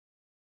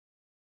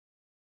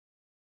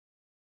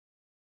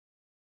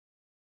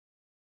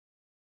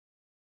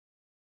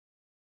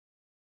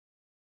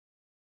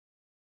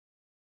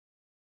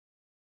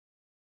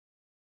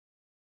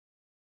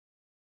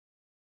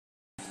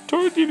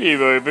Toilet TV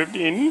number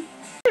 15.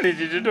 This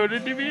is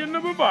Toilet TV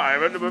number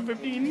 5 and number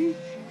 15.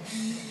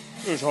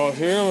 We're talking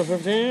here, number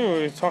 15.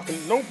 We're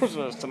talking no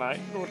prisoners tonight.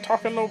 We're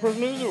talking no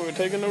prisoners, we're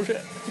taking no shit.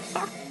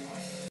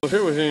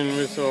 Shit, we're seeing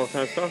this all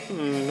kind of stuff,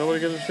 and nobody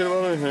gives a shit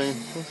about anything.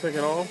 Let's take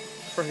it all.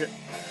 Frick it.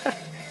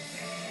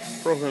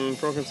 broken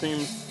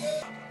seams.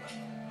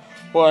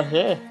 What?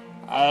 Yeah.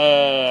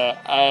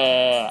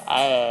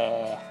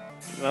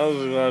 That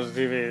was a glass of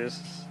TV.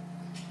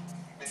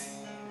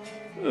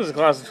 This is a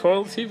glass of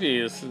toilet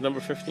TV. This is number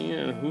 15,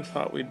 and who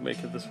thought we'd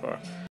make it this far?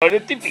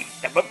 Toilet TV,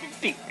 number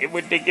 15. It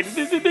would take it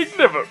to the next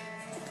level.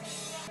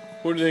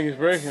 What do you think is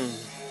breaking?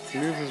 The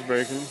news is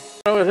breaking.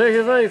 Oh, it's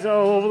taking place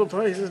all over the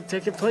place. It's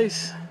taking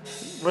place.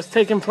 What's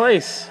taking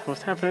place?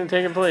 What's happening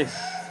taking place?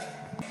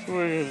 So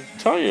we're gonna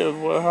tell you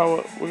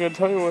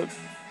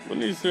what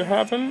needs to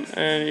happen,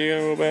 and you're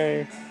gonna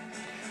obey.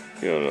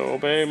 You're gonna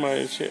obey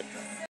my shit.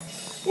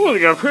 Well,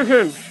 you got to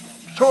freaking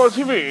toilet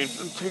TV and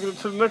take it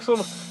to the next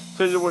level.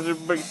 Say you want to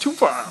make it too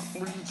far.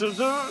 Too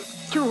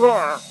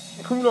far.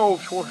 Who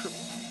knows what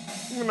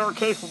you're not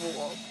capable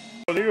of.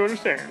 What do you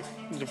understand?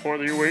 The more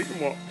that you wait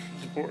and watch,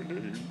 the more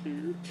that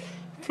you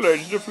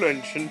flinch to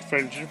flinch and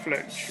flinch and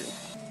flinch.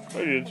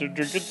 I need to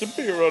drink the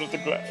beer out of the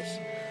glass.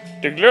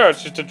 The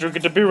glass is to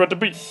drink the beer out of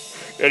the beer.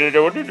 And I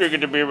don't want to drink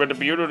the beer out of the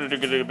beer, you don't want to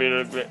drink the beer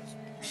out of the glass.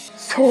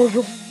 So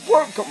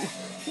welcome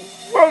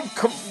to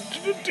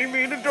the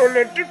TV and the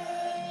toilet.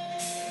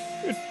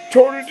 The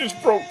toilet is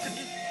broken.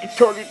 The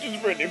toilet is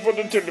ready for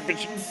the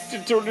television. The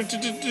toilet is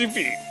the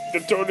TV. The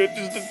toilet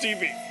is the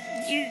TV.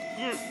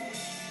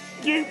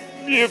 Yeah.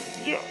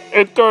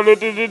 The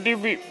toilet is the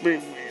TV.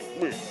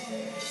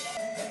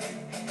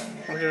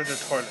 Where's the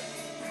toilet?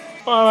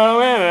 Well,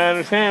 I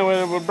understand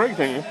where it would break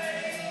things.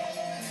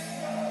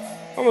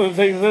 I'm going to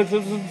take this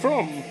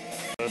from.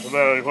 That's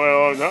about quite a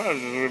long time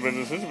since we've been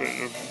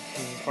anticipating.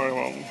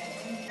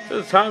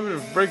 It's time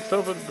to break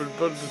stuff,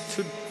 but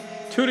the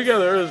two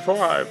together is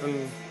 5,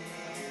 and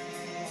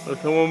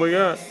that's the one we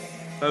got.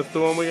 That's the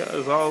one we got.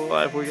 That's all the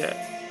life we got.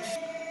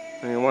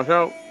 And you watch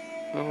out.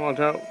 Watch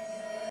out.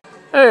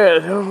 Hey,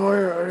 just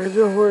where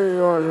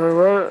you want to talk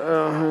about it.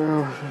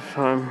 It's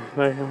time.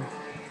 Thank you.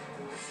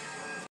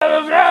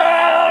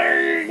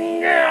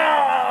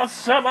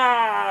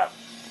 Summer!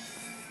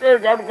 I'm ready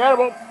to come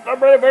I'm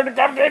ready to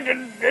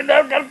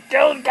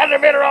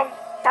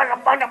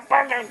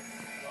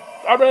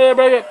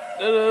break it.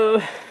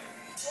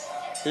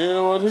 You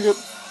don't want to take it.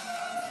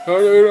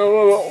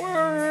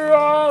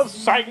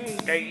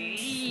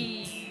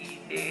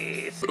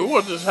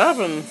 What just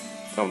happened?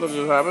 Something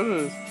just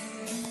happened.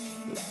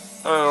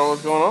 I don't know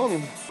what's going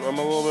on. I'm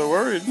a little bit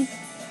worried.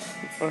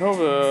 I hope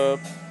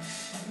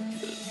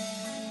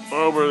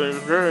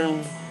everything's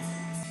great.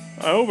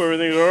 I hope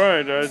everything's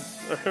alright. I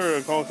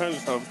heard all kinds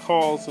of stuff.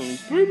 Calls and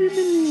really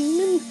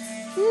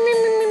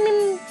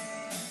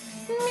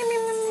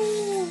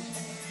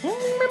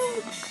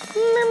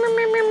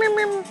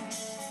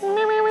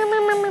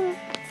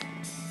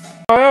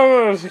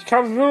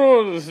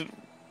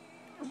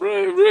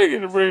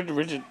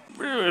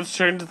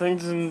change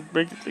things and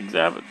make things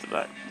happen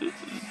tonight. This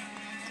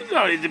is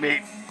how it needs to be.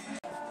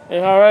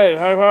 Hey, alright,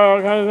 high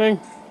power kind of thing.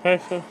 Okay,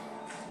 so.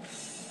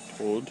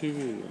 Old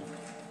TV.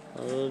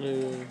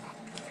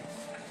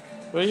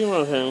 What do you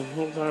want to say? What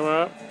are you talking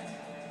about?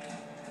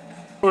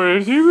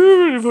 Toilet TV,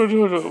 ready for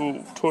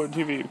toilet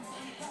TV.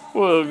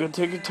 Well, gonna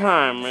take your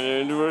time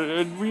and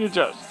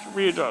readjust.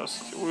 We're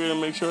gonna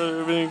make sure that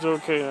everything's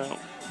okay now.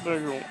 There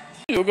you go.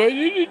 You guys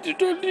need to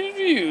toilet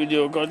TV.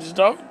 You got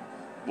stuff.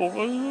 We'll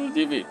go to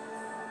the TV.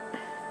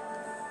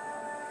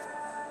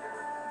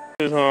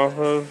 It's off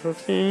of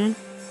 15.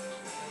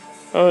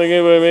 I don't think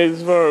anybody made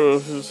this far.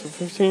 This is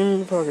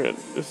 15. Fuck it.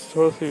 This is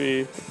toilet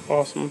TV.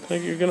 Awesome.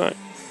 Thank you. Good night.